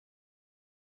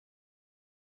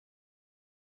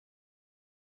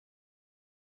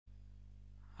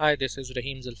Hi, this is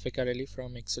Rahim Zulfikar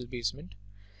from Excel Basement.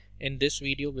 In this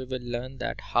video, we will learn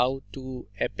that how to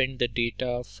append the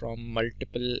data from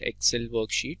multiple Excel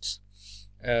worksheets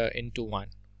into one.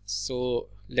 So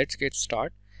let's get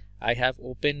started. I have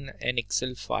opened an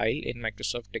Excel file in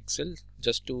Microsoft Excel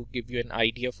just to give you an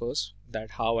idea first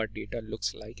that how our data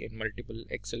looks like in multiple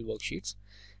Excel worksheets,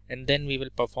 and then we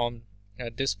will perform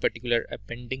this particular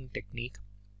appending technique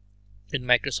in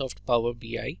Microsoft Power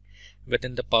BI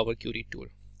within the Power Query tool.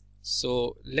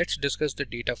 So let's discuss the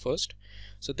data first.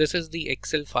 So this is the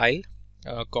Excel file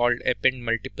called append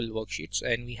multiple worksheets,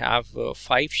 and we have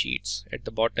 5 sheets at the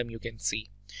bottom you can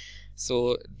see.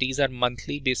 So these are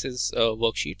monthly basis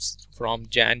worksheets from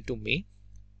Jan to May.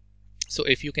 So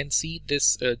if you can see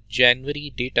this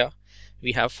January data,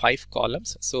 we have 5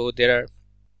 columns. So there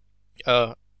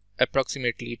are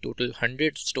approximately total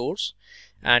 100 stores,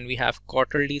 and we have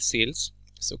quarterly sales.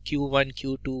 So Q1,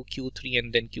 Q2, Q3,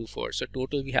 and then Q4. So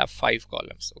total we have 5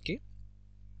 columns. Okay.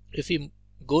 If we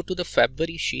go to the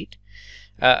February sheet,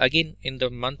 again in the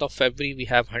month of February we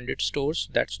have 100 stores.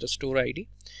 That's the store ID.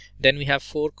 Then we have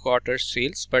 4 quarter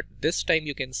sales, but this time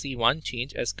you can see one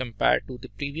change as compared to the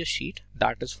previous sheet.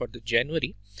 That is for the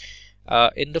January.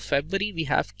 In the February we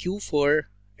have Q4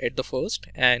 at the first,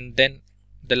 and then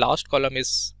the last column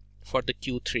is for the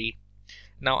Q3.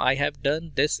 Now I have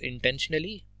done this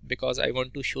intentionally because I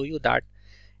want to show you that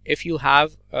if you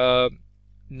have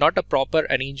not a proper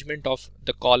arrangement of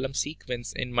the column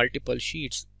sequence in multiple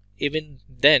sheets, even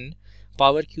then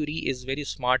Power Query is very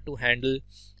smart to handle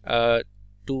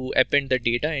to append the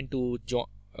data and to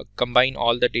combine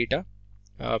all the data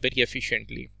very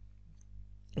efficiently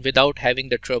without having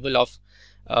the trouble of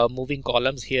moving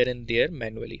columns here and there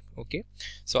manually. Okay,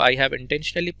 so I have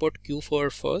intentionally put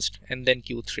Q4 first and then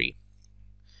Q3.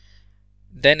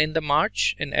 Then in the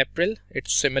March and April,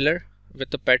 it's similar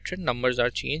with the pattern, numbers are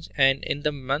changed, and in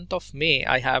the month of May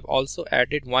I have also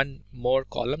added one more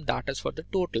column, that is for the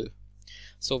total.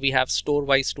 So we have store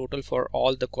wise total for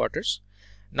all the quarters.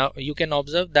 Now you can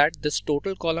observe that this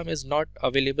total column is not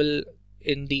available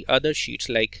in the other sheets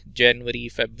like January,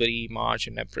 February, March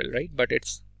and April, right? But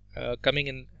it's coming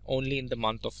in only in the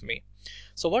month of May.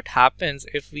 So what happens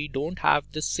if we don't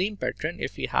have the same pattern,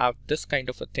 if we have this kind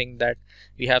of a thing that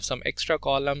we have some extra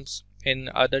columns in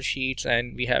other sheets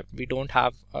and we don't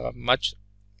have much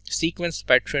sequence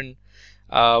pattern,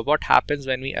 what happens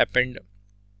when we append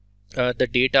the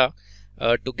data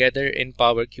together in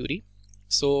Power Query?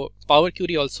 So Power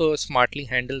Query also smartly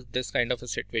handles this kind of a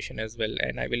situation as well,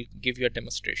 and I will give you a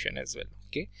demonstration as well.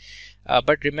 Okay,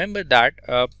 but remember that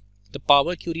the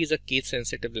Power Query is a case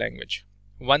sensitive language.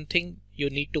 One thing you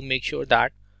need to make sure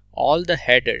that all the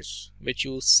headers which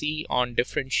you see on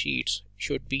different sheets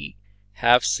should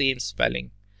have same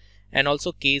spelling, and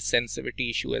also case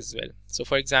sensitivity issue as well. So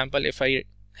for example, if I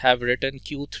have written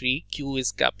Q3, Q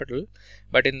is capital,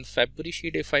 but in February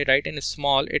sheet if I write in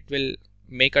small, it will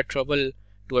make a trouble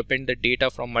to append the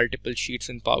data from multiple sheets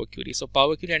in Power Query. So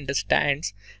Power Query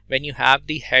understands when you have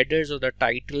the headers or the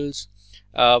titles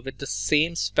with the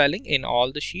same spelling in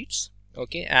all the sheets.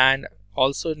 Okay, and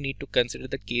also need to consider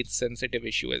the case sensitive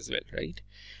issue as well,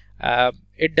 right?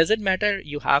 It doesn't matter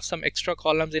you have some extra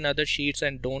columns in other sheets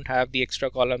and don't have the extra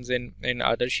columns in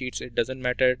other sheets. It doesn't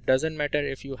matter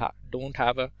if you don't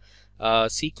have a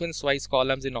sequence wise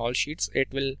columns in all sheets. It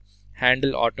will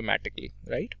handle automatically,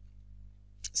 right?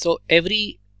 So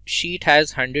every sheet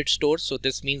has 100 stores, so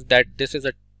this means that this is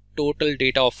a total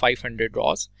data of 500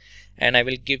 rows, and I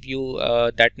will give you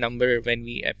that number when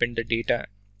we append the data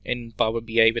in Power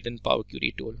BI within Power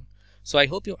Query tool. So I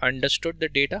hope you understood the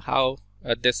data, how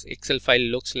this Excel file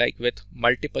looks like with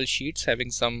multiple sheets having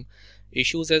some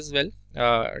issues as well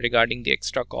regarding the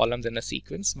extra columns in a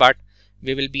sequence, but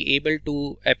we will be able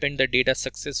to append the data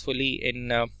successfully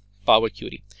in Power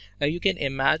Query. Now you can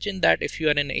imagine that if you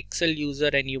are an Excel user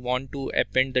and you want to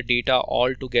append the data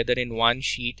all together in one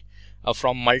sheet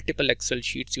from multiple Excel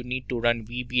sheets, you need to run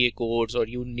VBA codes or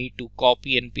you need to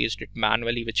copy and paste it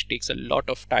manually, which takes a lot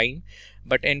of time.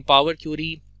 But in Power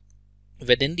Query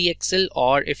within the Excel,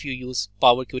 or if you use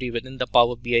Power Query within the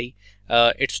Power BI,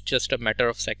 it's just a matter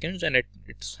of seconds and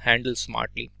it's handled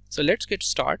smartly. So let's get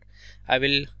started. I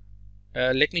will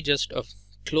let me just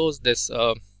close this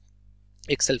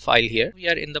Excel file here. We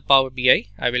are in the Power BI.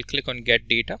 I will click on get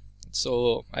data.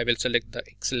 So I will select the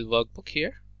Excel workbook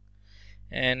here,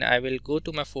 and I will go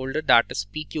to my folder that is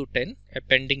PQ10,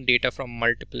 appending data from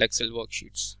multiple Excel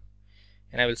worksheets,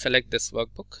 and I will select this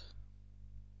workbook.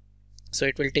 So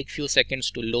it will take few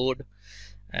seconds to load,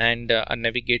 and a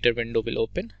navigator window will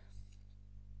open.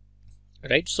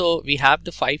 Right, so we have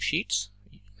the 5 sheets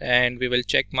and we will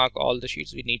check mark all the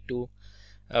sheets we need to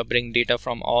bring data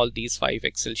from all these 5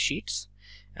 Excel sheets,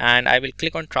 and I will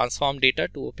click on transform data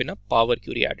to open up Power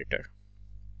Query editor.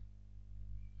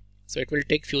 So it will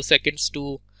take few seconds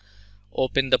to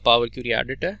open the Power Query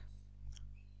editor.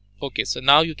 Okay, so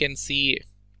now you can see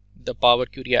the Power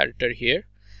Query editor here,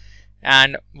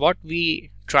 and what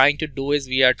we trying to do is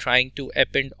we are trying to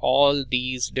append all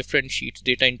these different sheets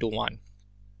data into one.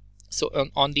 So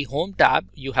on the home tab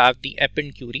you have the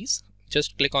append queries.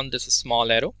 Just click on this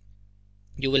small arrow.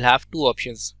 You will have two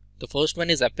options. The first one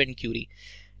is append query.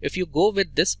 If you go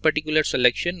with this particular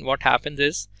selection, what happens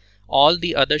is all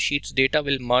the other sheets data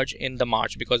will merge in the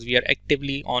March, because we are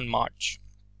actively on March.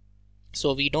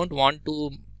 So we don't want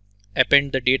to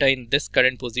append the data in this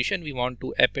current position. We want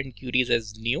to append queries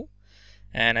as new,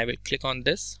 and I will click on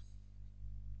this.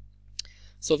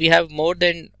 So we have more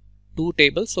than 2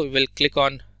 tables, so we will click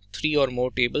on 3 or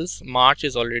more tables. March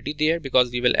is already there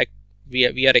because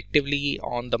we are actively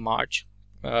on the March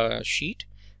sheet.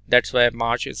 That's why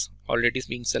March is already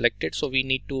being selected. So we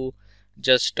need to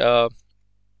just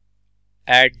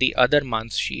add the other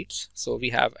months sheets. So we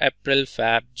have April,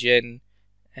 Feb, Jan,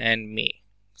 and May.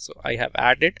 So I have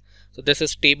added. So this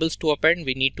is tables to append.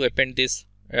 We need to append this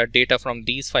data from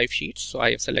these 5 sheets. So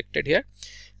I have selected here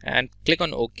and click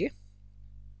on OK.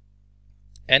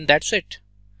 And that's it.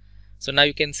 So now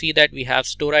you can see that we have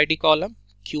store ID column,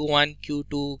 Q1,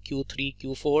 Q2, Q3,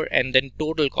 Q4, and then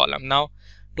total column. Now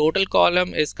total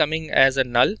column is coming as a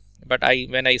null, but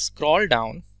when I scroll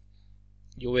down,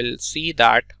 you will see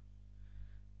that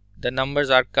the numbers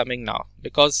are coming now,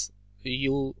 because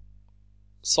you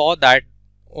saw that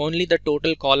only the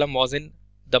total column was in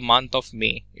the month of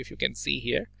May, if you can see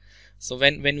here. So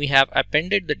when we have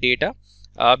appended the data,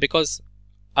 because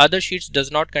other sheets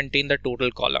does not contain the total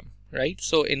column, right?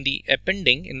 So in the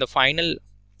appending, in the final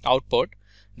output,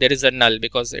 there is a null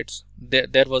because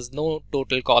there was no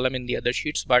total column in the other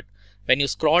sheets. But when you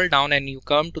scroll down and you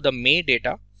come to the May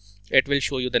data, it will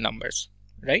show you the numbers,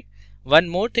 right? One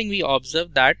more thing we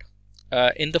observed that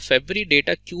in the February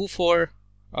data, Q4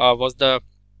 was the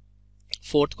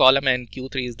 4th column and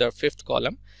Q3 is the 5th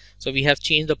column. So we have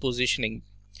changed the positioning.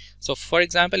 So for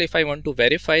example, if I want to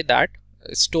verify that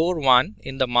store 1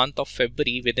 in the month of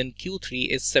February within Q3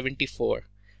 is 74,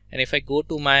 and if I go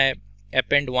to my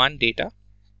append 1 data,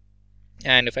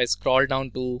 and if I scroll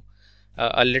down to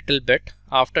a little bit,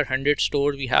 after 100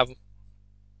 stores we have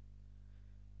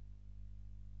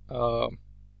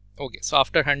okay, so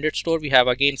after 100 store we have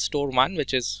again store 1,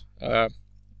 which is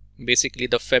basically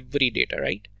the February data,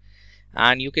 right?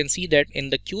 And you can see that in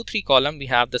the Q3 column we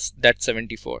have that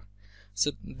 74.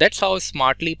 So that's how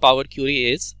smartly Power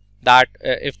Query is, that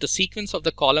if the sequence of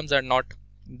the columns are not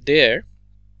there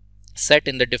set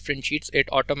in the different sheets, it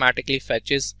automatically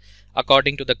fetches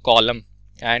according to the column,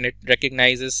 and it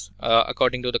recognizes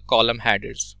according to the column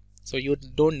headers. So you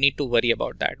don't need to worry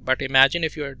about that. But imagine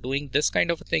if you are doing this kind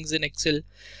of things in Excel,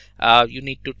 you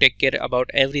need to take care about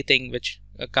everything which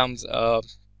comes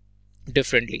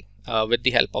differently with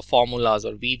the help of formulas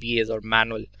or VBAs or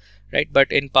manual, right?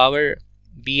 But in Power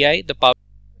BI, the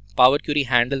Power Query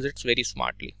handles it very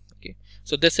smartly. Okay,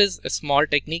 so this is a small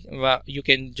technique. You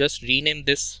can just rename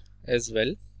this as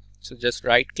well. So just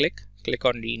right click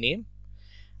on rename,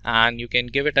 and you can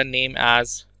give it a name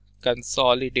as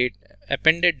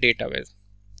appended data with,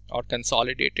 or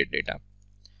consolidated data,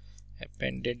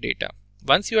 appended data.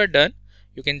 Once you are done,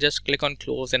 you can just click on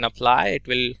close and apply. It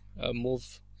will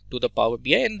move to the Power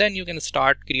BI, and then you can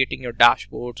start creating your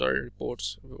dashboards or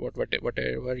reports,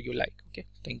 whatever you like. Okay,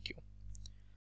 thank you.